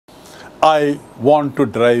I want to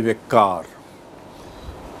drive a car.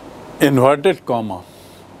 Inverted comma.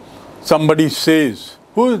 Somebody says,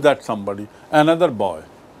 who is that somebody? Another boy.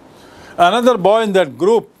 Another boy in that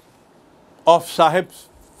group of Sahib's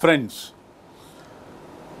friends.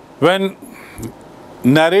 When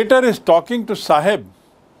narrator is talking to Sahib,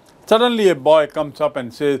 suddenly a boy comes up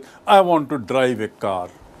and says, I want to drive a car.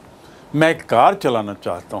 मैं एक car चलाना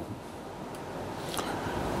चाहता हूँ.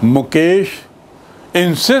 Mukesh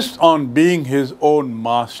insists on being his own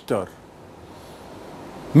master.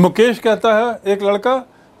 Mukesh कहता है एक लड़का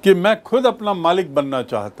कि मैं खुद अपना मालिक बनना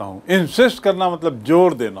चाहता हूँ. इंसिस्ट करना मतलब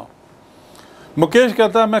जोर देना. मुकेश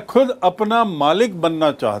कहता है मैं खुद अपना मालिक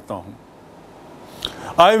बनना चाहता हूँ.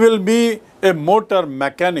 I will be a motor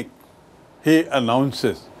mechanic, he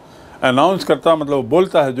announces. Announce करता मतलब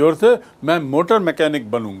बोलता है जोर से, मैं मोटर मैकेनिक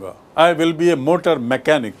बनूंगा. I will be a motor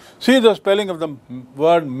mechanic. See the spelling of the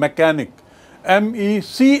word mechanic.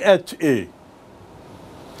 M-E-C-H-A.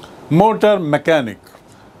 Motor mechanic.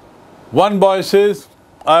 One boy says,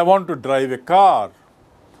 I want to drive a car.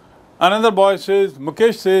 Another boy says,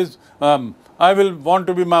 Mukesh says, I will want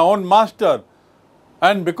to be my own master.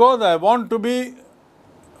 And because I want to be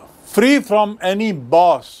free from any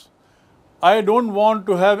boss, I don't want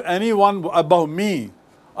to have anyone above me.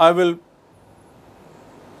 I will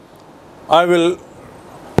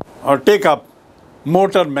take up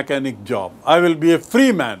motor mechanic job. I will be a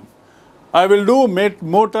free man. I will do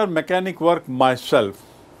motor mechanic work myself.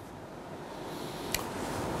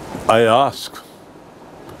 I ask,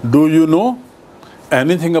 do you know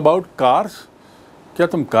anything about cars? क्या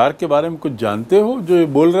तुम car के बारे में कुछ जानते हो जो ये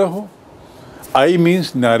बोल रहे हो? I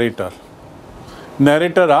means narrator.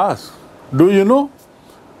 Narrator asks, do you know?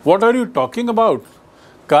 What are you talking about?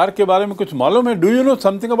 Car के बारे में कुछ मालूम है? Do you know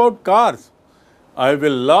something about cars? I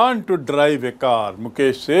will learn to drive a car.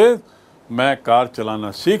 Mukesh says, मैं कार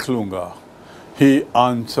चलाना सीख लूँगा. He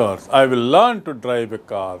answers, I will learn to drive a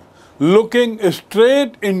car. Looking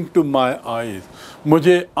straight into my eyes.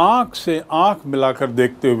 मुझे आँख से आँख मिलाकर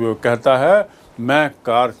देखते हुए वो कहता है, मैं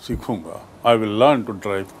car सीखूँगा. I will learn to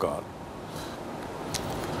drive car.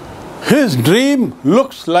 His dream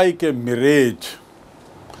looks like a mirage.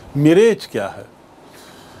 Mirage क्या है?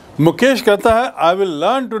 मुकेश कहता है, I will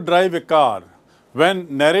learn to drive a car. When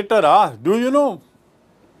narrator asks, do you know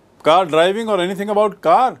car driving or anything about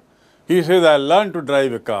car? He says, I learned to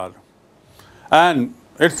drive a car. And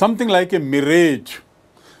it's something like a mirage.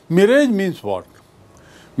 Mirage means what?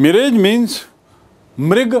 Mirage means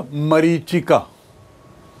मृग मरीचिका.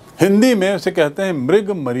 हिंदी में उसे कहते हैं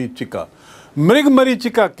मृग मरीचिका. मृग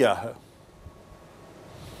मरीचिका क्या है?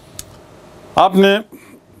 आपने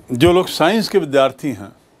जो लोग साइंस के विद्यार्थी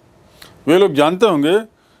हैं वे लोग जानते होंगे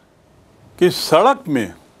कि सड़क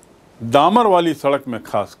में, डामर वाली सड़क में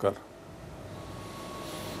खासकर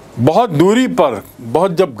बहुत दूरी पर,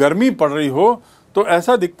 बहुत जब गर्मी पड़ रही हो तो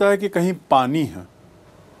ऐसा दिखता है कि कहीं पानी है.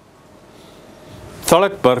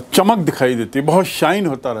 सड़क पर चमक दिखाई देती है, बहुत शाइन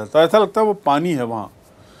होता रहता है, ऐसा लगता है वो पानी है वहाँ.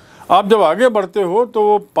 आप जब आगे बढ़ते हो तो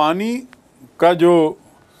वो पानी का जो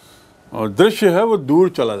दृश्य है वो दूर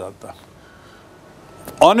चला जाता है.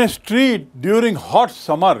 On a street during hot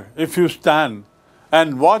summer, if you stand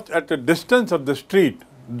and watch at a distance of the street,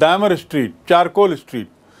 Damer Street, Charcoal Street,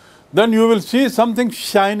 then you will see something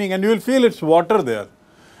shining and you will feel it's water there.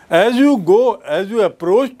 As you go, as you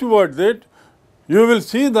approach towards it, you will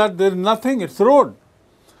see that there is nothing, it's road.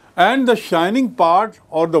 And the shining part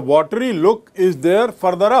or the watery look is there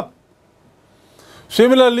further up.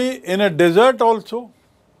 Similarly, in a desert also,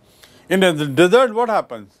 in a desert what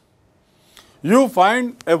happens? You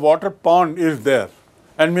find a water pond is there,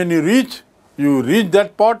 and when you reach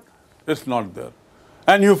that pot, it's not there.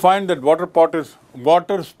 And you find that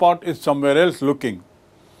water spot is somewhere else looking.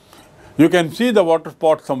 You can see the water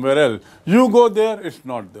spot somewhere else. You go there, it's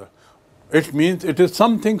not there. It means it is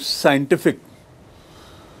something scientific.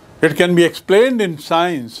 It can be explained in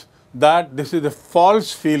science that this is a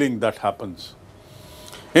false feeling that happens.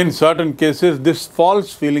 In certain cases, this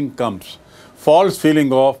false feeling comes. False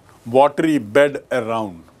feeling of watery bed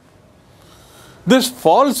around. This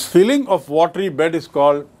false feeling of watery bed is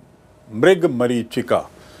called मृग मरीचिका,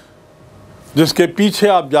 जिसके पीछे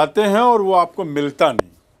आप जाते हैं और वो आपको मिलता नहीं.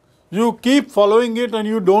 You keep following it and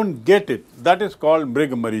you don't get it. That is called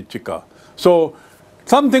मृग मरीचिका. So,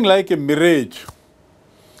 something like a mirage.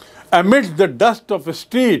 Amidst the dust of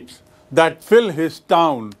streets that fill his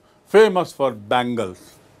town, famous for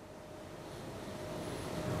bangles.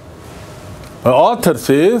 The author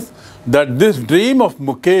says that this dream of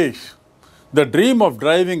Mukesh, the dream of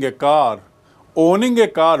driving a car, owning a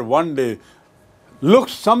car one day,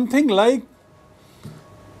 looks something like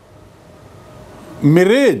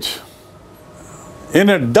mirage.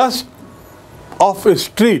 In a dust of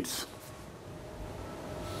streets,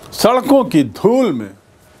 सड़कों की धूल में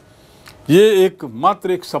ये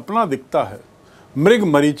मात्र एक सपना दिखता है, मृग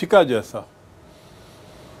मरीचिका जैसा,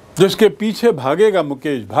 जिसके पीछे भागेगा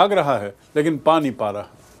मुकेश, भाग रहा है लेकिन पा नहीं पा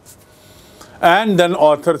रहा। And then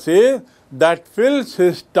author say that फिल्स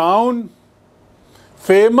his town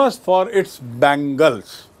famous for its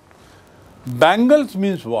bangles. Bangles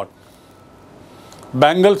means what?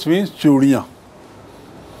 Bangles means चूड़ियाँ।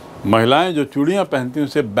 महिलाएं जो चूड़ियाँ पहनती हैं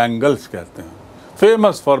उसे बैंगल्स कहते हैं।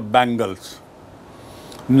 Famous for bangles.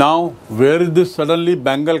 Now where is this suddenly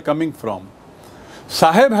bangle coming from?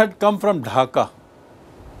 Saheb had come from Dhaka,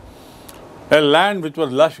 a land which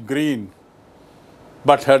was lush green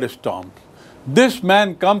but had storms. This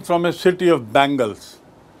man comes from a city of bangles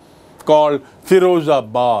called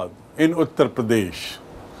Firozabad in Uttar Pradesh.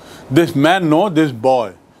 This man knows this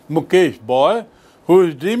boy, Mukesh boy, who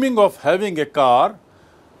is dreaming of having a car,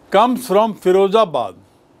 comes from Firozabad.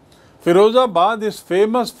 Firozabad is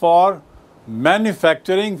famous for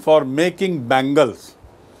manufacturing, for making bangles.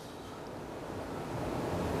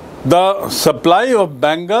 The supply of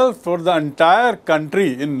bangles for the entire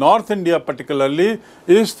country, in North India particularly,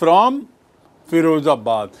 is from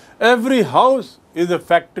Firozabad. Every house is a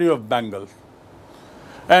factory of bangles.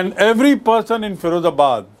 And every person in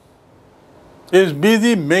Firozabad is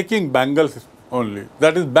busy making bangles only.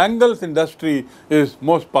 That is, bangles industry is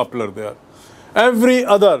most popular there. Every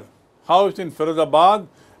other house in Firozabad,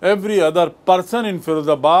 every other person in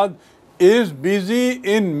Firozabad is busy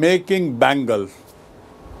in making bangles.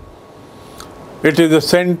 It is the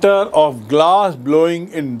center of glass blowing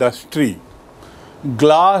industry.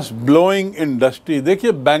 Glass blowing industry.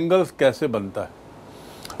 देखिए bangles कैसे बनता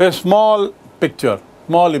है. A small picture,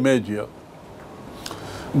 small image here.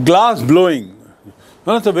 Glass blowing.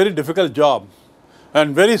 No, it's a very difficult job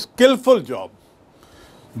and very skillful job.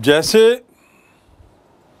 जैसे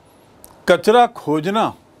कचरा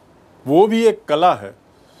खोजना वो भी एक कला है,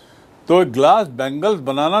 तो ग्लास बैंगल्स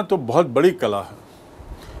बनाना तो बहुत बड़ी कला है.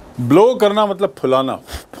 ब्लो करना मतलब फुलाना,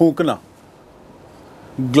 फूंकना.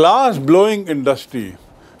 Glass blowing industry.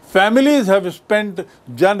 Families have spent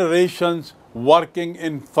generations working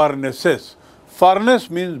in furnaces. Furnace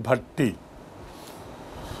means Bhatti.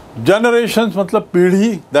 Generations मतलब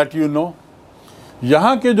पीढ़ी, that you know.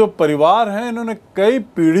 यहाँ के जो परिवार हैं इन्होंने कई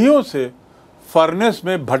पीढ़ियों से फर्नेस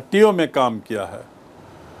में, भट्टियों में काम किया है.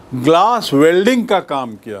 ग्लास वेल्डिंग का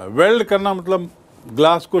काम किया है. वेल्ड करना मतलब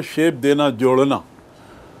ग्लास को शेप देना, जोड़ना.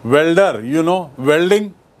 Welder, you know,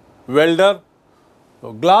 welding, welder.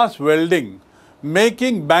 So glass welding,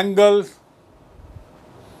 making bangles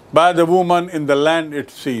by the woman in the land it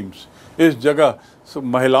seems. इस जगह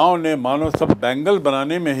महिलाओं ने मानो सब बैंगल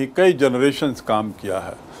बनाने में ही कई जनरेशन्स काम किया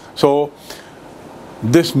है. So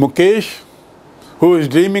this Mukesh, who is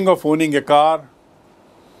dreaming of owning a car,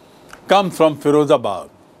 comes from Firozabad,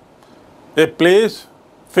 a place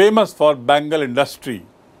famous for bangle industry.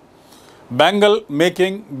 Bangle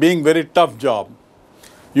making being very tough job.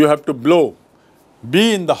 You have to blow,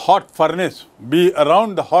 be in the hot furnace, be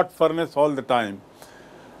around the hot furnace all the time.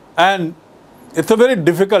 And it's a very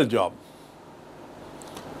difficult job.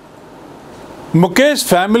 Mukesh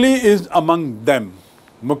family is among them.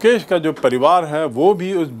 Mukesh का जो परिवार है वो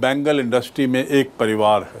भी उस bangle industry में एक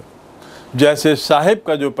परिवार है. जैसे साहिब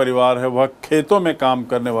का जो परिवार है वह खेतों में काम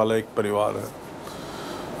करने वाला एक परिवार है.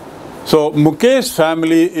 So Mukesh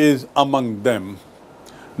family is among them.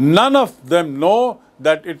 None of them know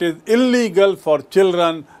that it is illegal for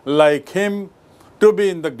children like him to be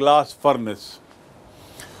in the glass furnace.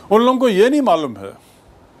 उन लोगों को ये नहीं मालूम है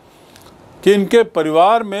कि इनके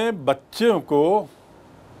परिवार में बच्चों को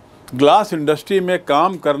ग्लास इंडस्ट्री में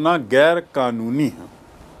काम करना गैर कानूनी है.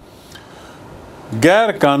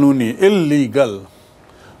 गैर कानूनी, illegal.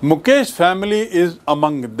 Mukesh family is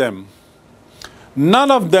among them.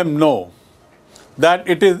 None of them know that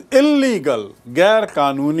it is illegal, गैर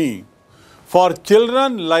कानूनी, for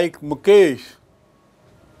children like Mukesh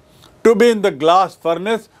to be in the glass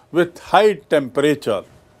furnace with high temperature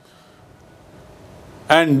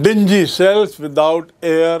and dingy cells without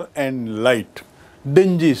air and light.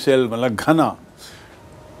 Dingy cell मतलब घना,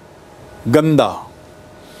 गंदा,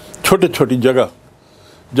 छोटी छोटी जगह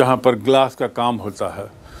जहाँ पर ग्लास का काम होता है,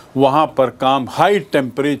 वहाँ पर काम हाई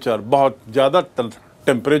टेम्परेचर, बहुत ज़्यादा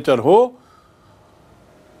टेम्परेचर हो,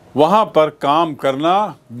 वहाँ पर काम करना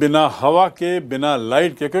बिना हवा के, बिना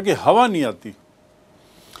लाइट के, क्योंकि हवा नहीं आती.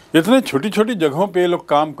 इतने छोटी छोटी जगहों पे लोग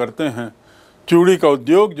काम करते हैं. चूड़ी का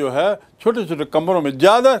उद्योग जो है छोटे छोटे कमरों में,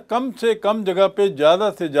 ज़्यादा कम से कम जगह पे ज़्यादा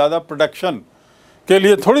से ज़्यादा प्रोडक्शन के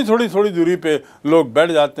लिए थोड़ी दूरी पे लोग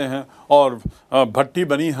बैठ जाते हैं और भट्टी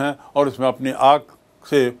बनी है और उसमें अपनी आग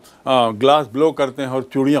से ग्लास ब्लो करते हैं और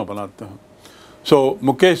चूड़ियाँ बनाते हैं. So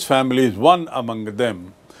Mukesh family is one among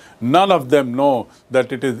them. None of them know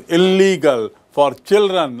that it is illegal for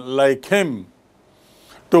children like him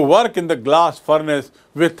to work in the glass furnace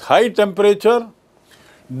with high temperature,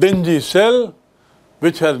 dingy cell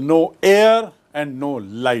which has no air and no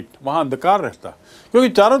light. वहाँ अंधकार रहता है क्योंकि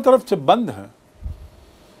चारों तरफ से बंद है.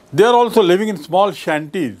 They are also living in small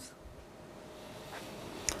shanties.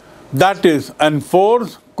 That is, and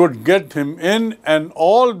force could get him in and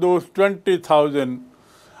all those 20,000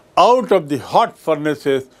 out of the hot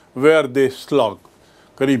furnaces where they slog.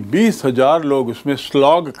 करीब 20,000 लोग उसमें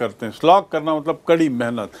स्लॉग करते हैं. स्लॉग करना मतलब कड़ी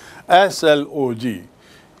मेहनत. SLOG.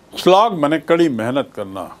 स्लॉग माने कड़ी मेहनत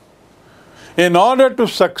करना. In order to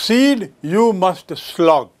succeed, you must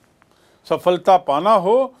slog. सफलता पाना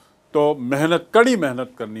हो तो मेहनत, कड़ी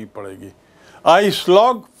मेहनत करनी पड़ेगी. I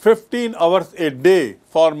slog 15 hours a day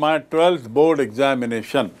for my 12th board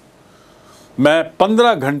examination. मैं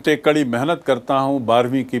 15 घंटे कड़ी मेहनत करता हूँ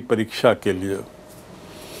 12वीं की परीक्षा के लिए.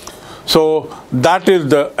 So that is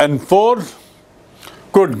the enforce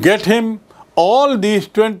could get him all these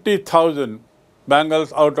 20,000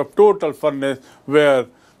 bangles out of total furnace where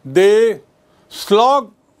they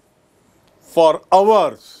slog for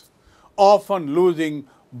hours, often losing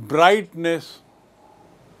brightness,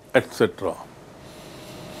 etc.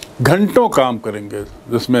 घंटों काम करेंगे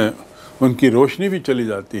जिसमें उनकी रोशनी भी चली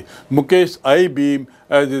जाती. Mukesh I beam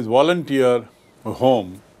as his volunteer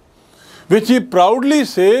home, which he proudly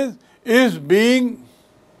says is being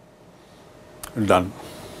done.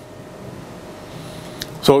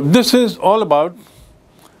 So this is all about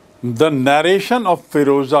the narration of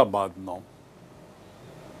Firozabad now.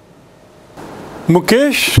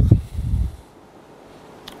 Mukesh,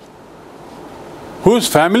 whose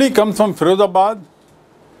family comes from Firozabad,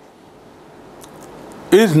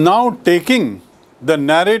 is now taking the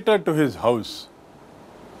narrator to his house.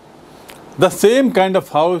 The same kind of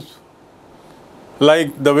house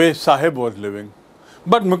like the way Sahib was living.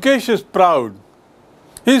 But Mukesh is proud.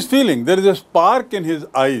 He is feeling there is a spark in his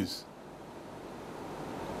eyes.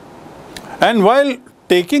 And while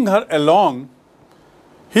taking her along,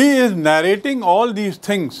 he is narrating all these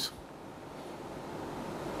things,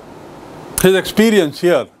 his experience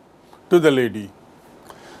here, to the lady.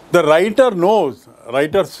 The writer knows,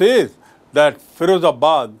 writer says that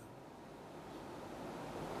Firozabad,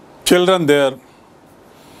 children there,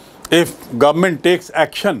 if government takes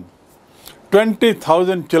action,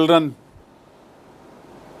 20,000 children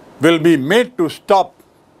will be made to stop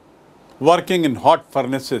working in hot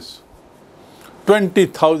furnaces.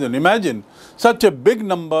 20,000. Imagine, such a big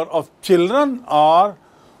number of children are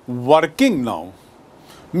working now,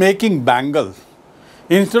 making bangles.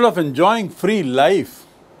 Instead of enjoying free life,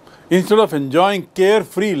 instead of enjoying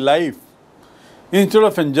carefree life, instead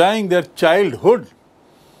of enjoying their childhood,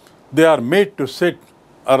 they are made to sit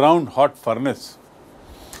around hot furnace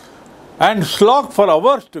and slog for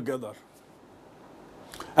hours together.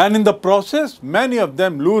 And in the process, many of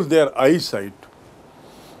them lose their eyesight.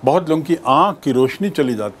 बहुत लोगों की आँख की रोशनी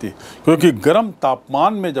चली जाती है क्योंकि गर्म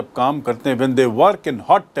तापमान में जब काम करते हैं, when they work in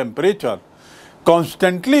hot temperature,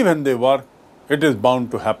 constantly when they work, it is bound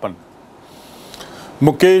to happen.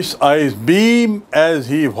 Mukesh's eyes beam as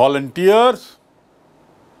he volunteers.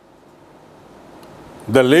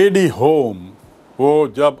 The lady home, वो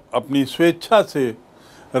जब अपनी स्वेच्छा से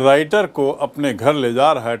राइटर को अपने घर ले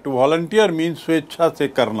जा रहा है. टू वॉलंटियर मीन स्वेच्छा से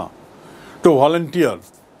करना. To volunteer.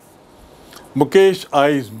 Mukesh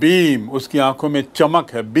eyes beam, उसकी आंखों में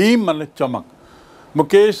चमक है. बीम मतलब चमक.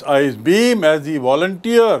 Mukesh eyes beam as he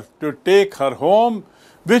volunteer to take her home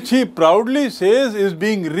which he proudly says is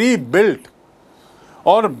being rebuilt.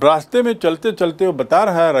 और रास्ते में चलते चलते वो बता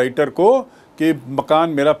रहा है राइटर को कि मकान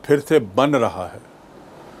मेरा फिर से बन रहा है,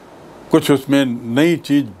 कुछ उसमें नई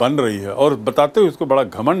चीज बन रही है. और बताते हुए उसको बड़ा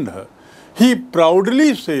घमंड है. ही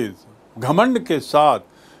प्राउडली सेज, घमंड के साथ,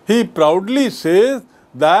 ही proudly says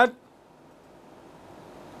that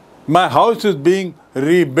my house is being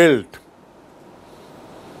rebuilt.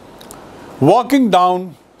 Walking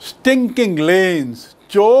down stinking lens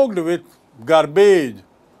choked with garbage,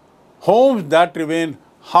 homes that remain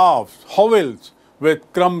halves, hovels with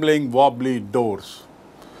crumbling wobbly doors.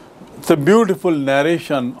 It's a beautiful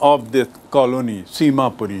narration of this colony,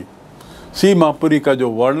 Seemapuri. Seemapuri का जो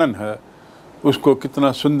वर्णन है उसको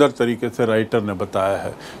कितना सुंदर तरीके से writer ने बताया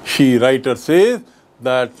है. She, writer says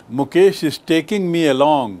that Mukesh is taking me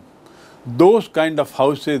along those kind of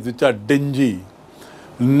houses which are dingy,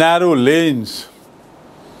 narrow lanes,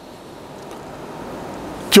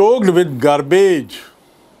 choked with garbage,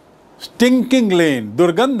 stinking lane,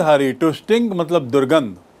 दुर्गंधहारी. To stink मतलब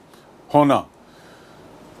दुर्गंध होना.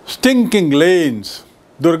 स्टिंकिंग लेन्स,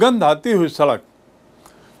 दुर्गंध आती हुई सड़क,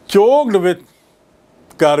 चोक्ड विथ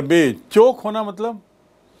गार्बेज, चोक होना मतलब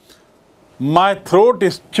माई थ्रोट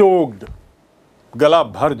इज चोक्ड, गला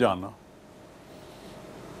भर जाना।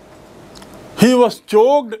 He was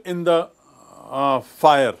choked in the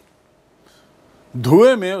fire,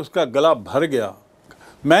 धुएं में उसका गला भर गया।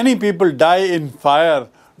 Many people die in fire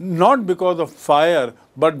not because of fire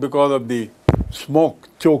but because of the smoke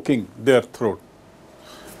choking there throat.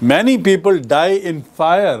 Many people die in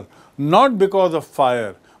fire not because of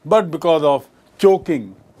fire but because of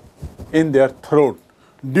choking in their throat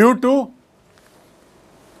due to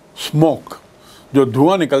smoke. जो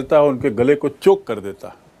धुआं निकलता है उनके गले को चोक कर देता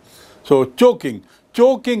है। सो चोकिंग,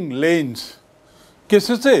 चोकिंग लेन्स,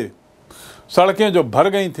 किससे? सड़कें जो भर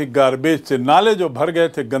गई थी गार्बेज से, नाले जो भर गए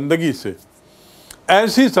थे गंदगी से,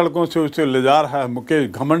 ऐसी सड़कों से उसे ले जा रहा है मुकेश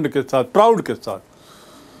घमंड के साथ, प्राउड के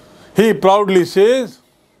साथ। ही proudly says,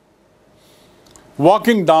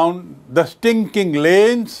 walking down the stinking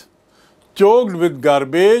lens choked with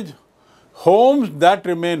garbage, homes that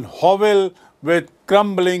remain hovel with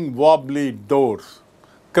crumbling wobbly doors.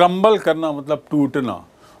 Crumble करना मतलब टूटना,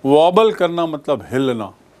 वॉबल करना मतलब हिलना।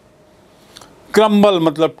 क्रम्बल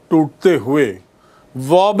मतलब टूटते हुए,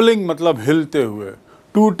 वॉबलिंग मतलब हिलते हुए,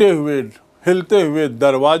 टूटे हुए हिलते हुए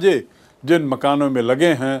दरवाजे जिन मकानों में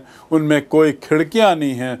लगे हैं उनमें कोई खिड़कियां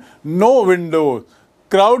नहीं हैं, no Windows,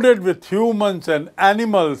 crowded with humans and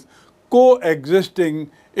animals को existing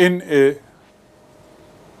in a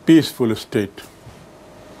peaceful state.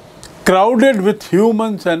 Crowded with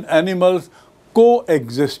humans and animals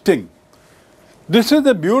coexisting. This is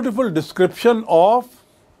a beautiful description of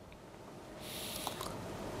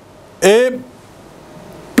a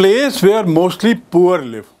place where mostly poor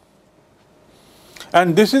live.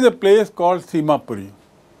 And this is a place called Simapuri.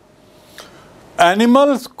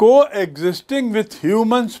 Animals coexisting with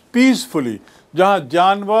humans peacefully. जहाँ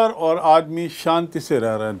जानवर और आदमी शांति से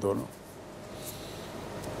रह रहे हैं दोनों।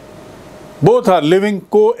 Both are living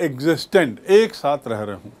को एग्जिस्टेंट, एक साथ रह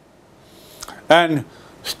रहे हूँ। And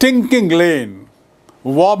stinking lane,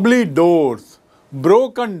 wobbly doors,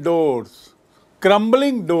 broken doors,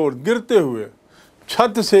 crumbling door, गिरते हुए,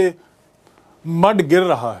 छत से मड गिर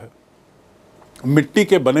रहा है। मिट्टी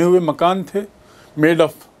के बने हुए मकान थे, मेड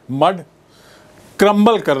ऑफ मड,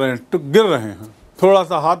 क्रम्बल कर रहे हैं, गिर रहे हैं। थोड़ा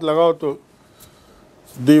सा हाथ लगाओ तो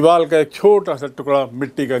दीवार का एक छोटा सा टुकड़ा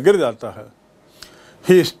मिट्टी का गिर जाता है।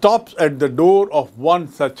 He stops at the door of one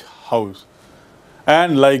such house,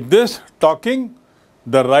 and like this, talking,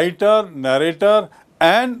 the writer, narrator,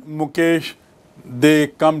 and Mukesh, they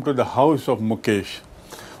come to the house of Mukesh,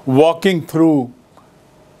 walking through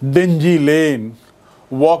dingy lane,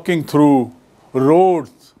 walking through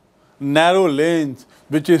roads, narrow lanes,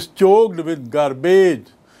 which is choked with garbage,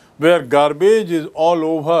 where garbage is all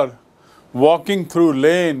over. Walking through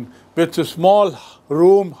lane with small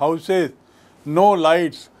room houses, no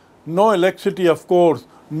lights, no electricity of course,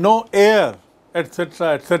 no air,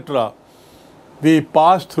 etc., etc. We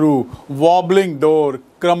pass through wobbling door,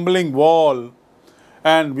 crumbling wall,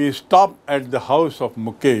 and we stop at the house of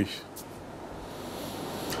Mukesh.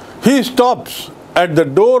 He stops at the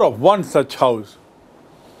door of one such house,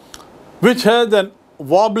 which has an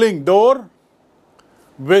wobbling door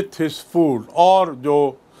with his food, और जो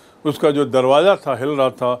उसका जो दरवाज़ा था हिल रहा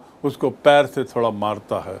था उसको पैर से थोड़ा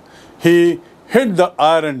मारता है। He hit the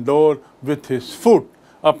iron door with his foot,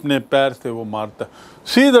 अपने पैर से वो मारता है।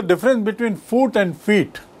 See the difference between foot and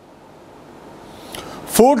feet.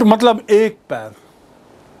 Foot मतलब एक पैर,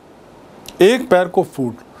 एक पैर को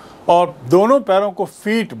फुट, और दोनों पैरों को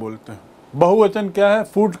फीट बोलते हैं। बहुवचन क्या है?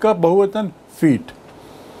 फुट का बहुवचन feet.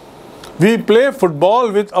 We play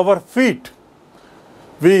football with our feet.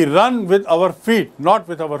 We run with our feet, not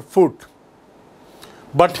with our foot.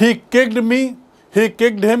 But he kicked me, he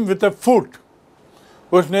kicked him with a foot.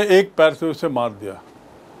 उसने एक पैर से उसे मार दिया.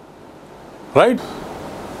 Right?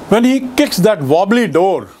 When he kicks that wobbly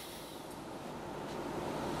door,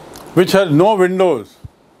 which has no windows,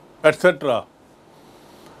 etc.,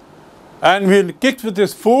 and when he kicks with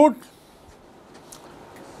his foot,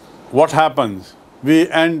 what happens? We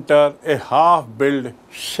enter a half-built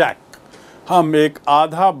shack. हम एक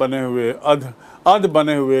आधा बने हुए अध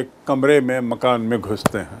बने हुए कमरे में मकान में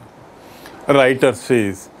घुसते हैं। Writer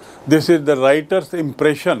says, this is the writer's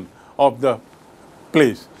impression of the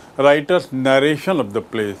place, writer's narration of the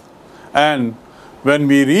place. And when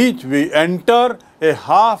we reach, we enter a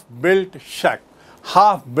half-built shack,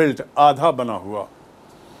 half-built, आधा बना हुआ.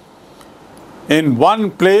 In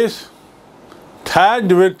one place,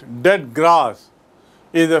 thatched with dead grass,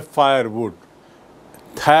 is a firewood.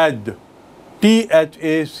 Thatched,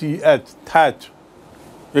 T-H-A-C-H, thatch.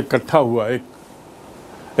 इकट्ठा हुआ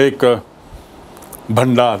एक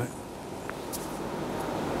भंडार,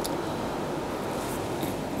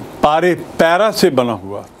 para से बना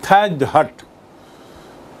हुआ, थैज्ड हट,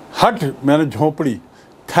 हट मैंने झोपड़ी,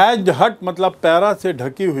 थैज्ड हट मतलब पैरा से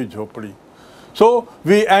ढकी हुई झोपड़ी। So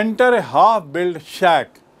we enter a half build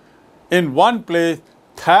sac in one place,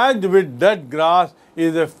 थैज्ड with dead grass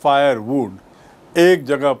is a firewood. एक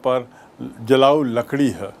जगह पर जलाऊ लकड़ी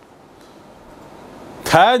है,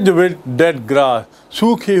 थैज्ड विद डेड ग्रास,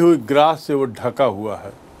 सूखी हुई ग्रास से वो ढका हुआ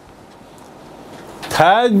है।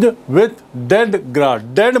 थैज्ड विथ डेड ग्रास,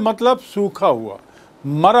 डेड मतलब सूखा हुआ,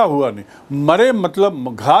 मरा हुआ नहीं, मरे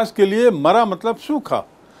मतलब घास के लिए, मरा मतलब सूखा।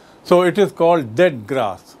 So it is called dead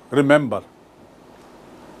grass. Remember,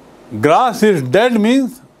 grass is dead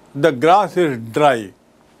means the grass is dry.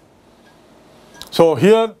 So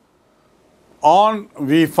here on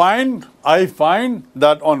I find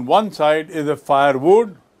that on one side is a firewood,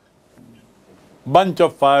 bunch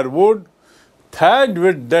of firewood, thatched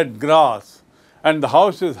with dead grass, and the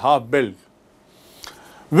house is half built,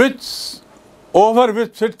 over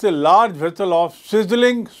which sits a large vessel of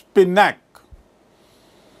sizzling spinac,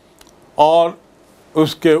 और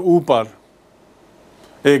उसके ऊपर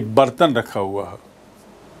एक बर्तन रखा हुआ है,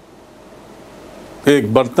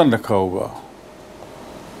 एक बर्तन रखा हुआ।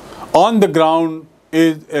 On the ground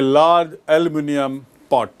is a large aluminium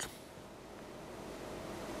pot.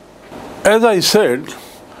 As I said,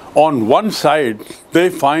 on one side they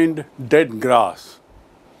find dead grass,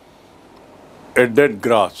 a dead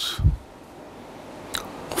grass,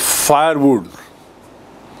 firewood,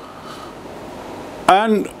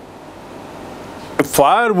 and a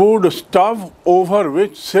firewood stove over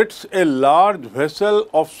which sits a large vessel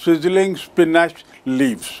of sizzling spinach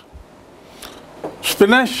leaves.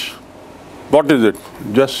 Spinach, what is it?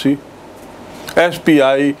 Just see.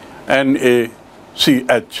 Spinach,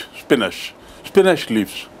 spinach. Spinach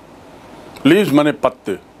leaves. Leaves mane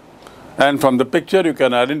patte. And from the picture you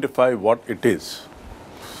can identify what it is.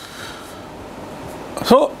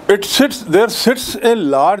 So there sits a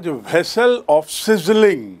large vessel of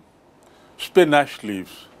sizzling spinach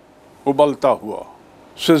leaves. Ubalta hua.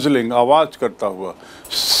 Sizzling, आवाज करता हुआ.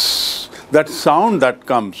 That sound that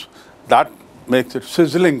comes, that makes it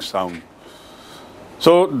sizzling sound.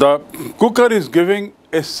 So the cooker is giving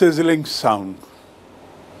a sizzling sound.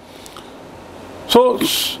 So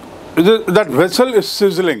that vessel is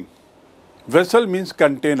sizzling. Vessel means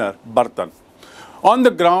container, bartan. On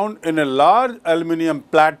the ground in a large aluminium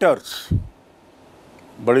platters,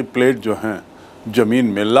 बड़ी plate जो हैं जमीन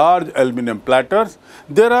में, large aluminium platters,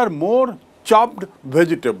 there are more chopped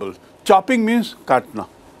vegetables. Chopping means काटना.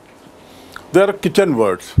 There are kitchen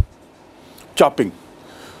words. Chopping.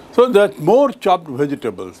 So there's more chopped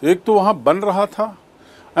vegetables. एक तो वहाँ बन रहा था,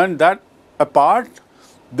 and that apart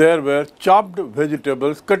there were chopped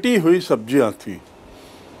vegetables, कटी हुई सब्जियाँ थी.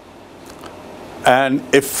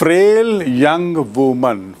 And a frail young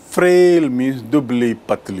woman, frail means dubli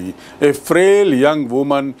patli, a frail young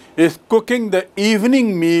woman is cooking the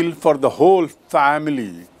evening meal for the whole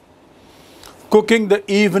family. Cooking the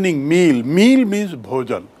evening meal. Meal means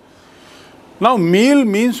bhojan. Now meal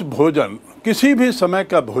means bhojan. किसी भी समय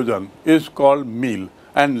का भोजन is called meal,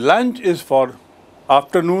 and lunch is for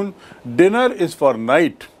afternoon, dinner is for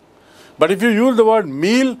night. But if you use the word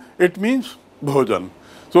meal, it means bhojan.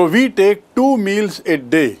 So we take 2 meals a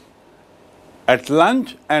day, at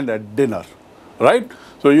lunch and at dinner, right?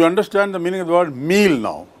 So you understand the meaning of the word meal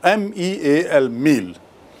now, M-E-A-L, meal.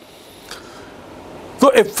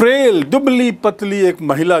 तो a frail, दुबली पतली एक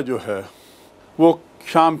महिला जो है, वो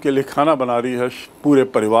शाम के लिए खाना बना रही है पूरे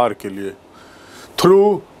परिवार के लिए.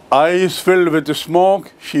 Through eyes filled with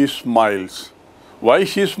smoke, she smiles. Why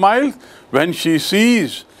she smiles? When she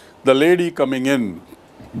sees the lady coming in,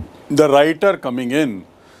 the writer coming in,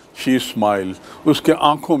 she smiles. उसके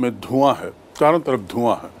आँखों में धुआं है, चारों तरफ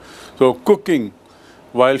धुआं है. So cooking,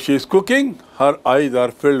 while she is cooking, her eyes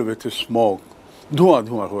are filled with smoke. धुआं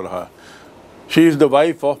धुआं हो रहा है. She is the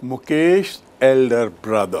wife of Mukesh's elder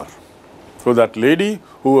brother. So that lady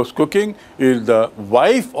who was cooking is the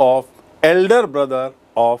wife of elder brother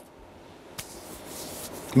of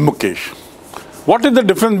Mukesh. What is the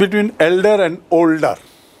difference between elder and older?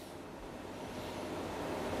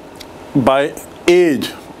 By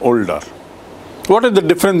age, older. What is the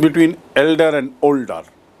difference between elder and older?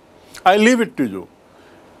 I leave it to you.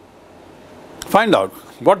 Find out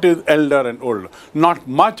what is elder and older. Not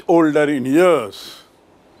much older in years.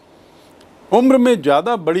 उम्र में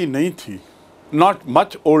ज़्यादा बड़ी नहीं थी. Not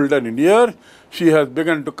much older in years. She has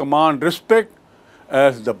begun to command respect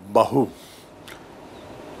as the bahu.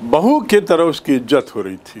 बहू के तरह उसकी इज्जत हो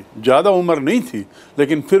रही थी, ज़्यादा उम्र नहीं थी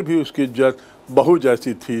लेकिन फिर भी उसकी इज्जत बहू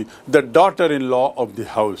जैसी थी। The daughter in law of the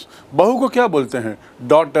house, बहू को क्या बोलते हैं?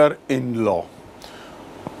 Daughter in law,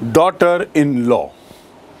 daughter in law.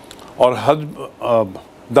 और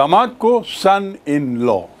दामाद को सन in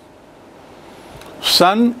law,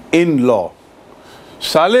 sun in law.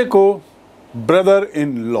 साले को ब्रदर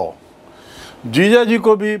इन लॉ, जीजा जी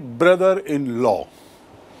को भी ब्रदर इन लॉ।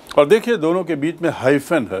 और देखिए दोनों के बीच में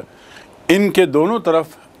हाइफन है, इनके दोनों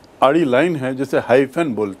तरफ आड़ी लाइन है जिसे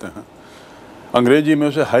हाइफन बोलते हैं, अंग्रेजी में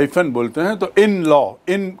उसे हाइफन बोलते हैं। तो इन लॉ,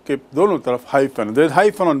 इन के दोनों तरफ hyphen, there is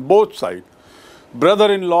hyphen on both side.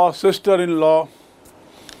 Brother in law, sister in law,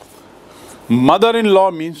 mother in law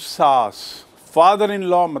means सास, फादर इन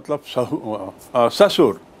लॉ मतलब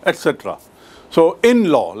ससुर एक्सेट्रा। सो इन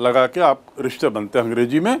लॉ लगा के आप रिश्ते बनते हैं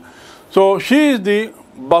अंग्रेजी में। सो शी इज द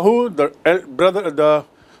बहू, the brother, the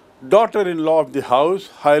daughter in law of the house,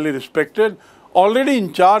 highly respected, already in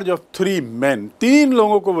charge of 3 men। 3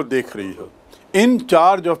 लोगों को वो देख रही है, इन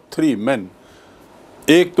चार्ज ऑफ 3 men।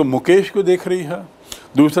 एक तो मुकेश को देख रही है,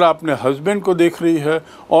 दूसरा अपने हस्बैंड को देख रही है,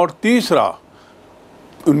 और तीसरा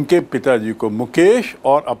उनके पिताजी को, मुकेश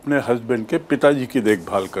और अपने हस्बैंड के पिताजी की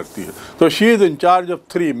देखभाल करती है। तो she is in charge of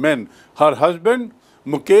 3 men, her husband,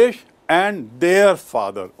 Mukesh and their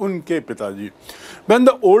father, उनके पिताजी। When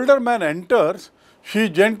the older man enters, she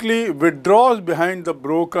gently withdraws behind the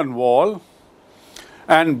broken wall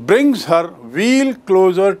and brings her wheel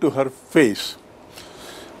closer to her face.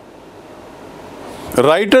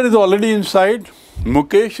 Writer is already inside,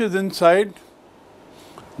 Mukesh is inside,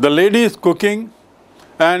 the lady is cooking,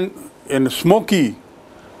 and in smoky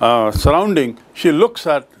surrounding, she looks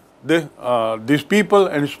at these people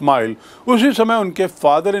and smile. उसी समय उनके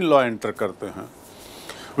father-in-law enter करते हैं।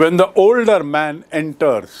 When the older man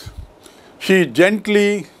enters, she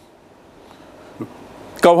gently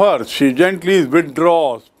covers, she gently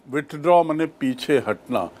withdraws. Withdraw माने पीछे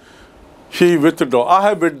हटना। She withdraw. I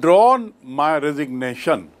have withdrawn my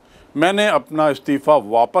resignation. मैंने अपना इस्तीफा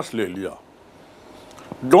वापस ले लिया।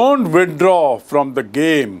 Don't withdraw from the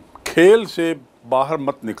game. खेल से बाहर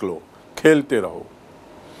मत निकलो, खेलते रहो।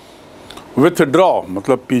 Withdraw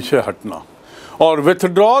मतलब पीछे हटना। और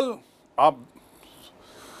withdrawal, आप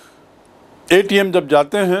ATM जब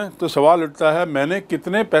जाते हैं तो सवाल उठता है मैंने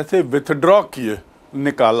कितने पैसे विथड्रॉ किए,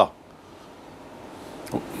 निकाला,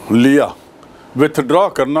 लिया। विथड्रॉ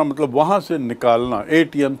करना मतलब वहाँ से निकालना,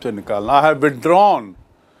 ATM से निकालना। I have withdrawn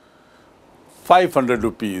 500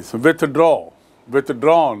 rupees, withdraw,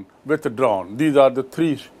 withdrawn, withdrawn. These are the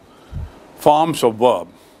 3 forms of verb.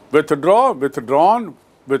 Withdraw, withdrawn,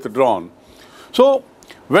 withdrawn. So,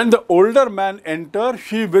 when the older man enters,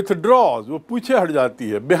 she withdraws, वो पीछे हट जाती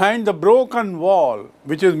है, behind the broken wall,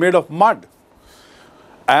 which is made of mud,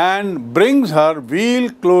 and brings her wheel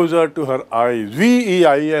closer to her eyes.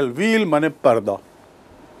 V-E-I-L, wheel माने पर्दा.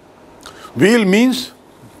 Wheel means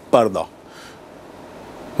पर्दा.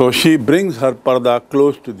 So she brings her parda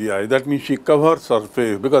close to the eye. That means she covers her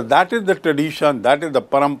face, because that is the tradition, that is the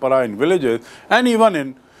parampara in villages and even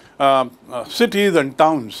in cities and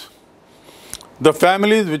towns. The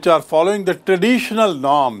families which are following the traditional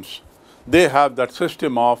norms, they have that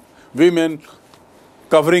system of women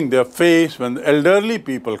covering their face when the elderly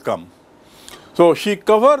people come. So she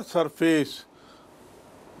covers her face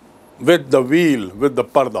with the veil, with the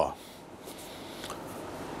parda.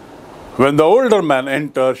 When the older man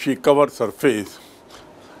enters, she covers her face.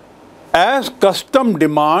 As custom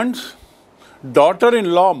demands,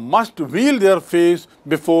 daughter-in-law must veil their face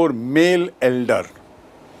before male elder.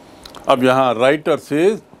 अब यहाँ writer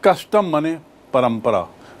says custom माने परंपरा,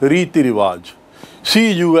 रीति रिवाज,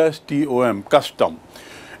 C-U-S-T-O-M, custom.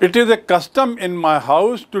 It is a custom in my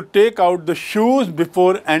house to take out the shoes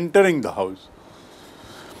before entering the house.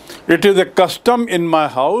 It is a custom in my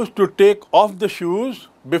house to take off the shoes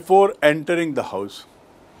before entering the house.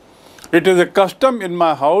 It is a custom in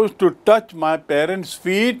my house to touch my parents'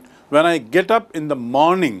 feet when I get up in the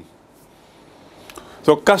morning.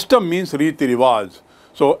 So custom means रीति रिवाज.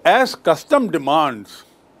 So as custom demands,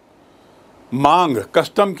 मांग,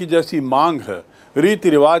 custom की जैसी मांग है, रीति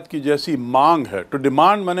रिवाज की जैसी मांग है. To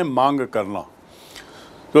demand माने मांग करना.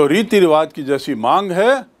 तो रीति रिवाज की जैसी मांग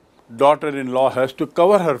है, daughter-in-law has to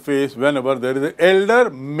cover her face whenever there is an elder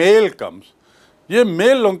male comes. ये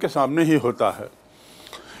मेल लोगों के सामने ही होता है.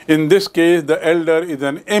 In this case, the elder is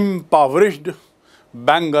an impoverished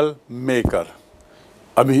bangle maker.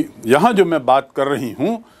 अभी यहाँ जो मैं बात कर रही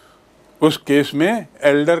हूँ, उस केस में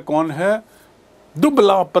एल्डर कौन है?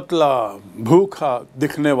 दुबला पतला भूखा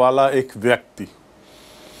दिखने वाला एक व्यक्ति.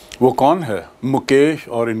 वो कौन है? मुकेश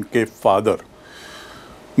और इनके फादर.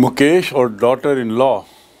 मुकेश और डॉटर इन लॉ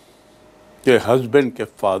के हस्बैंड के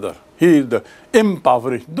फादर, ही इज द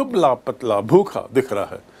इम्पावरिश्ड, दुबला पतला भूखा दिख रहा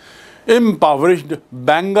है, इम्पावरिश्ड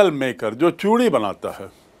बैंगल मेकर, जो चूड़ी बनाता है.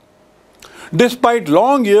 Despite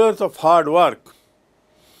long years of hard work,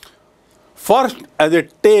 first as a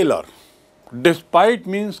tailor, despite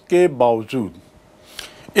means के बावजूद,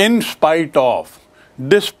 in spite of,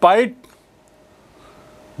 despite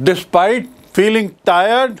feeling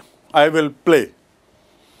tired, I will play.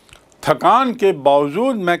 थकान के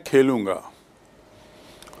बावजूद मैं खेलूंगा.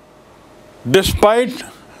 Despite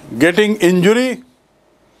getting injury,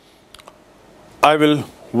 I will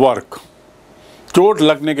work. चोट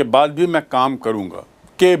लगने के बाद भी मैं काम करूंगा.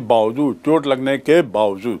 के बावजूद, चोट लगने के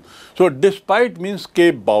बावजूद. So despite means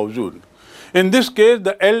के बावजूद. In this case,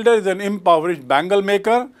 the elder is an impoverished bangle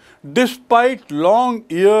maker. Despite long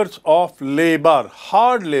years of labor,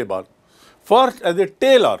 hard labor, first as a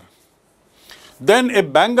tailor, then a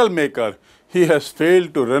bangle maker, he has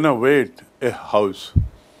failed to renovate a house.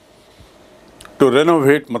 To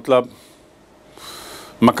renovate मतलब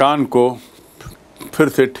मकान को फिर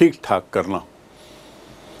से ठीक ठाक करना.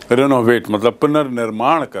 Renovate मतलब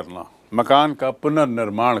पुनर्निर्माण करना, मकान का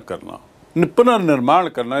पुनर्निर्माण करना. पुनर्निर्माण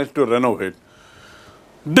करना is to renovate.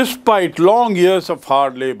 Despite long years of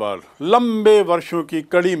hard labor, लंबे वर्षों की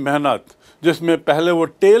कड़ी मेहनत, जिसमें पहले वो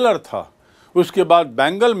टेलर था, उसके बाद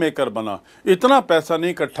बैंगल मेकर बना, इतना पैसा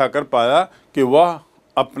नहीं इकट्ठा कर पाया कि वह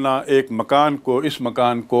अपना एक मकान को, इस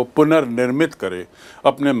मकान को पुनर्निर्मित करे,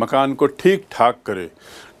 अपने मकान को ठीक ठाक करे,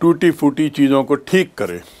 टूटी फूटी चीज़ों को ठीक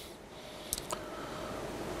करे.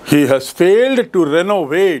 He has failed to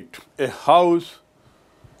renovate a house.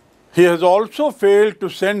 He has also failed to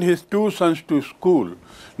send his 2 sons to school.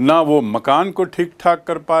 ना वो मकान को ठीक ठाक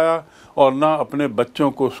कर पाया और ना अपने बच्चों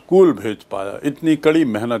को स्कूल भेज पाया, इतनी कड़ी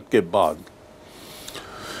मेहनत के बाद.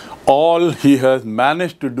 All he has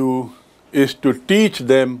managed to do is to teach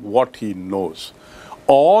them what he knows.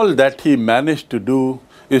 All that he managed to do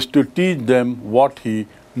is to teach them what he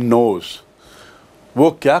knows. वो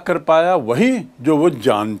क्या कर पाया? वही जो वो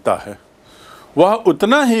जानता है, वह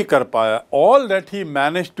उतना ही कर पाया. All that he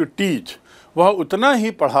managed to teach, वह उतना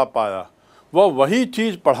ही पढ़ा पाया, वह वही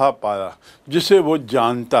चीज़ पढ़ा पाया जिसे वो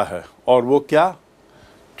जानता है. और वो क्या?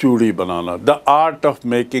 चूड़ी बनाना. The art of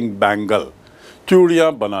making bangle,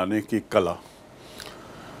 चूड़ियाँ बनाने की कला.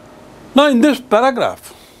 Now in this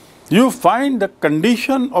paragraph, you find the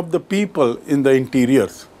condition of the people in the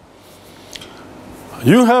interiors.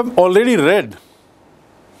 You have already read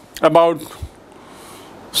about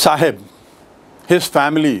Sahib, his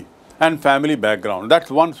family and family background.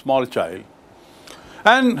 That's one small child.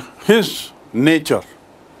 And his nature.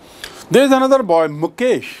 There is another boy,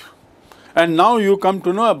 Mukesh. And now you come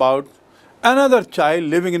to know about another child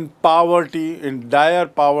living in poverty, in dire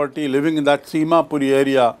poverty, living in that Simapuri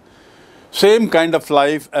area. Same kind of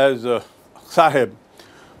life as Sahib.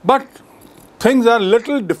 But things are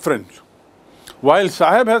little different. While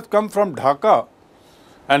Sahib has come from Dhaka,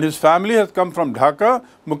 and his family has come from Dhaka,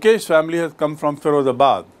 Mukesh's family has come from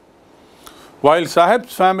Firozabad. While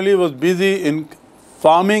Sahib's family was busy in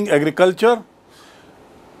farming, agriculture,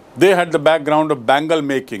 they had the background of bangle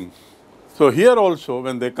making. So here also,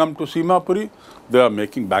 when they come to Simapuri, they are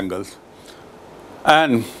making bangles.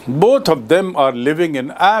 And both of them are living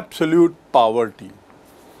in absolute poverty,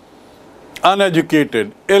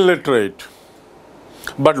 uneducated, illiterate.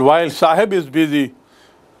 But while Sahib is busy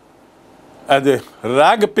as a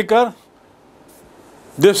rag picker,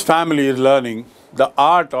 this family is learning the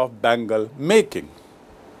art of bangle making.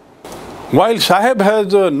 While Sahib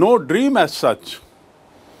has no dream as such,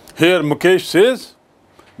 here Mukesh says,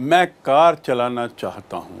 मैं car चलाना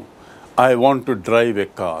चाहता हूँ. I want to drive a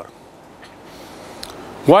car.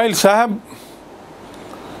 While Sahib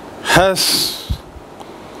has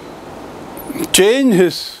changed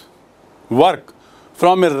his work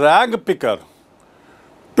from a rag picker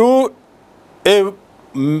to a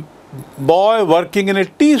boy working in a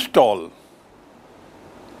tea stall,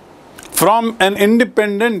 from an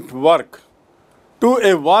independent work to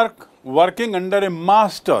a work working under a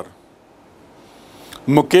master,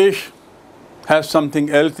 Mukesh has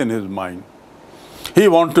something else in his mind. He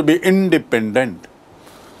wants to be independent.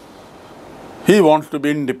 He wants to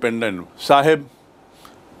be independent. Sahib,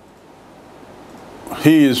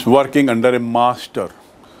 he is working under a master.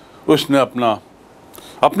 उसने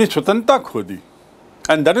अपनी स्वतंत्रता खो दी.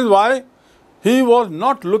 And that is why he was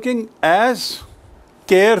not looking as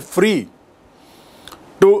carefree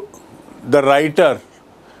to the writer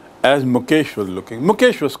as Mukesh was looking.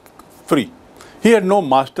 Mukesh was free. He had no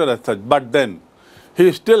master as such, but then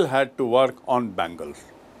he still had to work on bangles.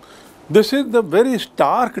 This is the very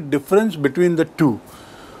stark difference between the two.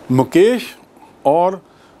 Mukesh or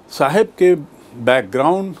Sahib के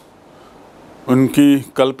background, उनकी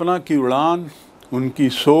कल्पना की उड़ान, उनकी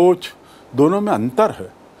सोच, दोनों में अंतर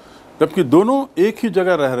है। जबकि दोनों एक ही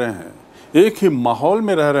जगह रह रहे हैं, एक ही माहौल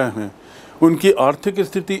में रह रहे हैं, उनकी आर्थिक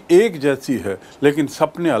स्थिति एक जैसी है, लेकिन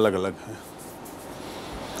सपने अलग अलग हैं।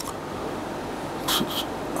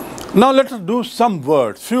 Now let us do some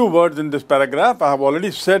words, few words in this paragraph. I have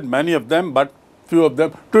already said many of them, but few of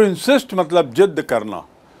them. To insist मतलब जिद्द करना,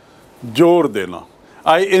 जोर देना.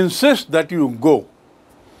 I insist that you go.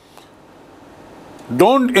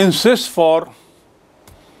 Don't insist for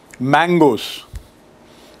mangoes.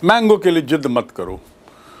 Mango के लिए जिद्द मत करो.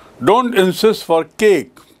 Don't insist for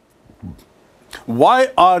cake. Why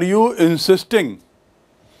are you insisting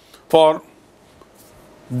for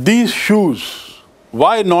these shoes?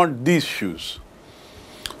 Why not these shoes?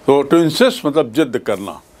 तो to insist मतलब जिद्द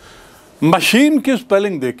करना. मशीन की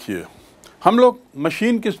स्पेलिंग देखिए, हम लोग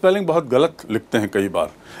मशीन की स्पेलिंग बहुत गलत लिखते हैं कई बार.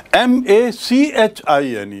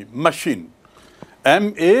 MACHINE machine.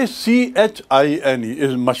 MACHINE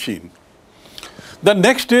is machine. The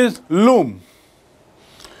next is loom.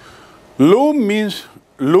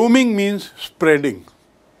 Looming means spreading.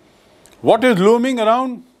 What is looming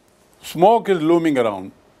around? Smoke is looming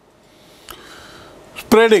around.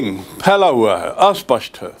 Spreading, फैला हुआ है,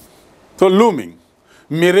 अस्पष्ट है. So looming.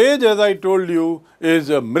 Mirage, as I told you, is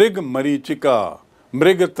a mrig marichika,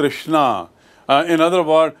 mrig trishna. In other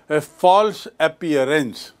words, a false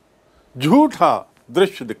appearance. झूठा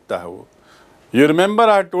दृश्य दिखता है वो. You remember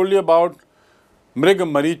I told you about mrig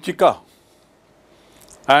marichika.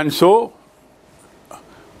 And so,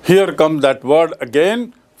 here comes that word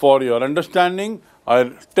again for your understanding.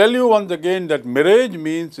 I'll tell you once again that mirage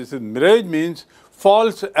means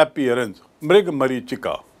false appearance. Mrig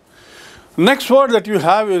marichika. Next word that you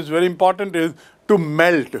have is very important, is to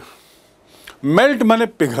melt. Melt माने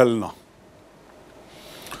पिघलना.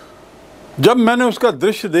 जब मैंने उसका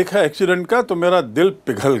दृश्य देखा accident का तो मेरा दिल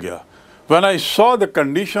पिघल गया. When I saw the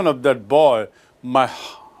condition of that boy, my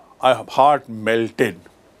heart melted.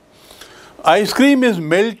 Ice cream is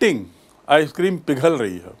melting. Ice cream पिघल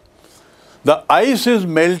रही है. The ice is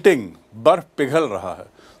melting. बर्फ पिघल रहा है.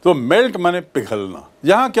 तो मेल्ट माने पिघलना.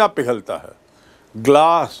 यहाँ क्या पिघलता है?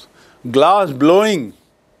 Glass. Glass blowing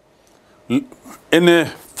in a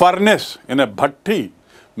furnace, in a bhatti,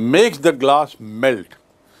 makes the glass melt.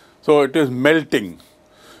 So it is melting.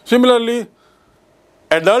 Similarly,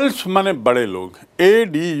 adults माने बड़े लोग.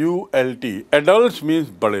 ADULT. Adults means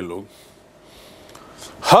बड़े लोग.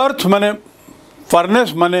 Hearth माने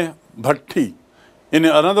furnace माने भट्टी. In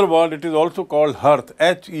another word, it is also called hearth.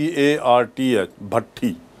 HEARTH.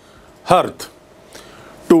 Bhatti. Hearth.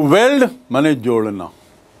 To weld माने जोड़ना.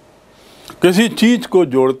 किसी चीज को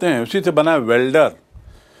जोड़ते हैं, उसी से बना है वेल्डर.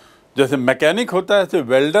 जैसे मैकेनिक होता है, ऐसे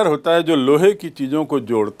वेल्डर होता है जो लोहे की चीज़ों को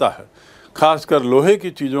जोड़ता है. खासकर लोहे की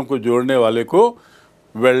चीज़ों को जोड़ने वाले को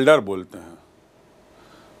वेल्डर बोलते हैं.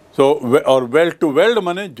 और टू वेल्ड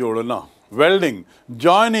माने जोड़ना. वेल्डिंग,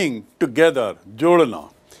 जॉइनिंग टुगेदर, जोड़ना.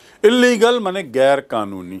 इलीगल माने गैर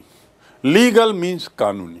कानूनी. लीगल मीन्स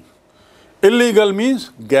कानूनी. इलीगल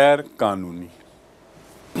मीन्स गैर कानूनी.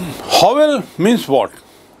 हॉवेल मीन्स वॉट?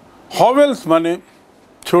 हॉवेल्स माने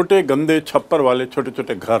छोटे गंदे छप्पर वाले छोटे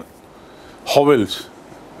छोटे घर. Havells.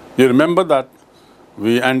 You remember that?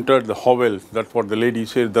 We entered the hovels. That's what the lady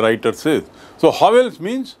says, the writer says. So hovels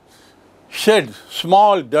means sheds,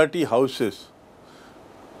 small dirty houses.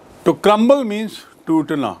 To crumble means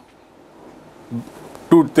टूटना,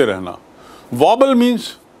 टूटते रहना. Wobble means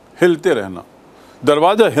हिलते रहना.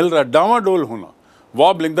 दरवाजा हिल रहा है, डामाडोल होना.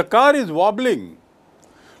 Wobbling. The car is wobbling.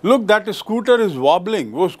 Look, that scooter is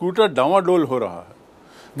wobbling. वो स्कूटर डामाडोल हो रहा है.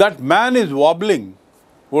 That man is wobbling.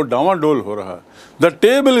 वो डामाडोल हो रहा है. The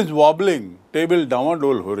table is wobbling. Table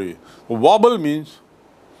डामाडोल हो रही है. Wobble means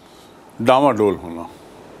डामाडोल होना.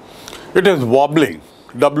 It is wobbling.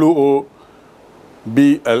 WOBLE.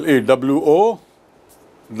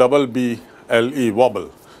 WOBBLE. Wobble.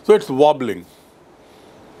 So it's wobbling.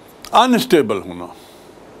 Unstable होना.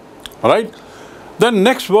 Right? The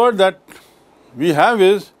next word that we have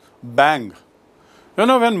is bang. You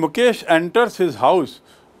know, when Mukesh enters his house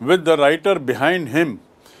with the writer behind him,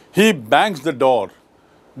 he bangs the door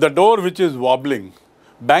which is wobbling.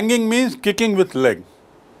 Banging means kicking with leg.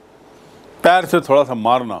 पैर से थोड़ा सा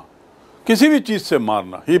मारना, किसी भी चीज से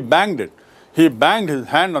मारना. He banged it. He banged his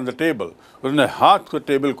hand on the table. उसने हाथ को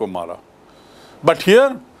टेबल को मारा. But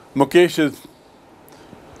here Mukesh is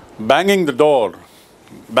banging the door,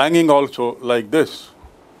 banging also like this.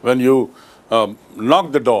 When you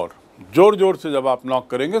knock the door, जोर जोर से जब आप knock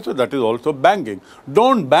करेंगे, so that is also banging.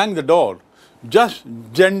 Don't bang the door, just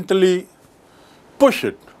gently push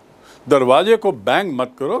it. दरवाजे को बैंग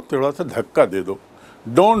मत करो, थोड़ा सा धक्का दे दो.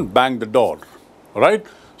 Don't bang the door, right?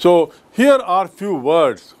 So here are few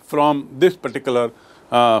words from this particular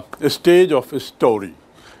stage of a story.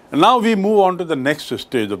 And now we move on to the next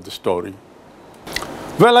stage of the story.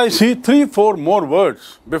 Well, I see 3-4 more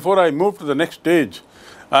words before I move to the next stage,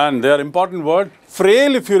 and they are important words.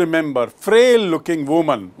 Frail, if you remember, frail looking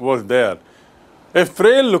woman was there. A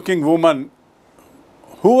frail looking woman,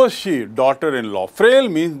 who was she? Daughter-in-law. Frail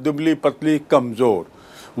means dubli, patli, kamzor.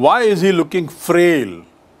 Why is he looking frail?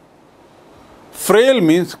 Frail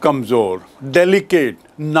means kamzor, delicate,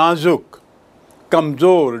 nazuk.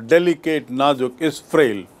 Kamzor, delicate, nazuk is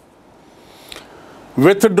frail.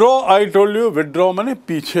 Withdraw, I told you, withdraw means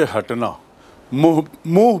पीछे हटना.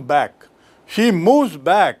 Move back. She moves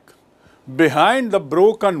back behind the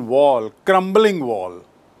broken wall, crumbling wall.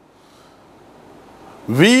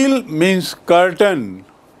 Veil means curtain,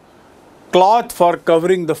 cloth for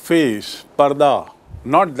covering the face, parda,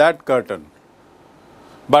 not that curtain.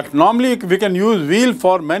 But normally we can use veil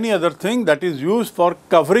for many other things, that is used for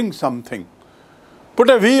covering something. Put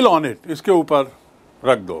a veil on it, इसके ऊपर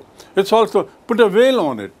रख दो. It's also put a veil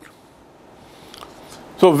on it.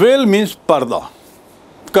 So veil means parda,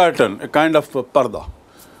 curtain, a kind of parda.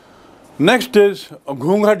 Next is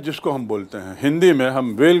घूंघट, जिसको हम बोलते हैं. हिंदी में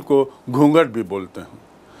हम वेल को घूंघट भी बोलते हैं.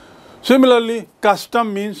 Similarly,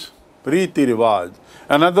 custom means रीति रिवाज.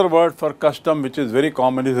 Another word for custom which is very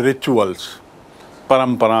common is rituals.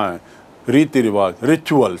 परंपराएं, रीति रिवाज,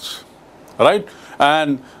 rituals, right?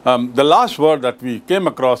 And the last word that we came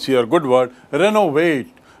across here, good word, renovate.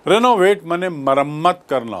 Renovate माने मरम्मत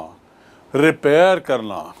करना, रिपेयर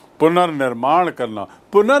करना, पुनर्निर्माण करना.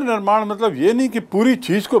 पुनर्निर्माण मतलब ये नहीं कि पूरी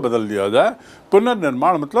चीज़ को बदल दिया जाए.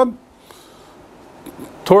 पुनर्निर्माण मतलब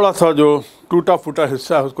थोड़ा सा जो टूटा फूटा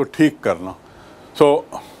हिस्सा है उसको ठीक करना. So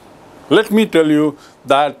let me tell you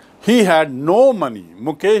that he had no money.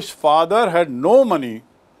 Mukesh's father had no money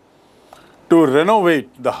to renovate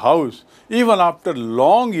the house even after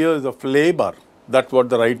long years of labor. That's what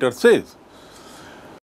the writer says.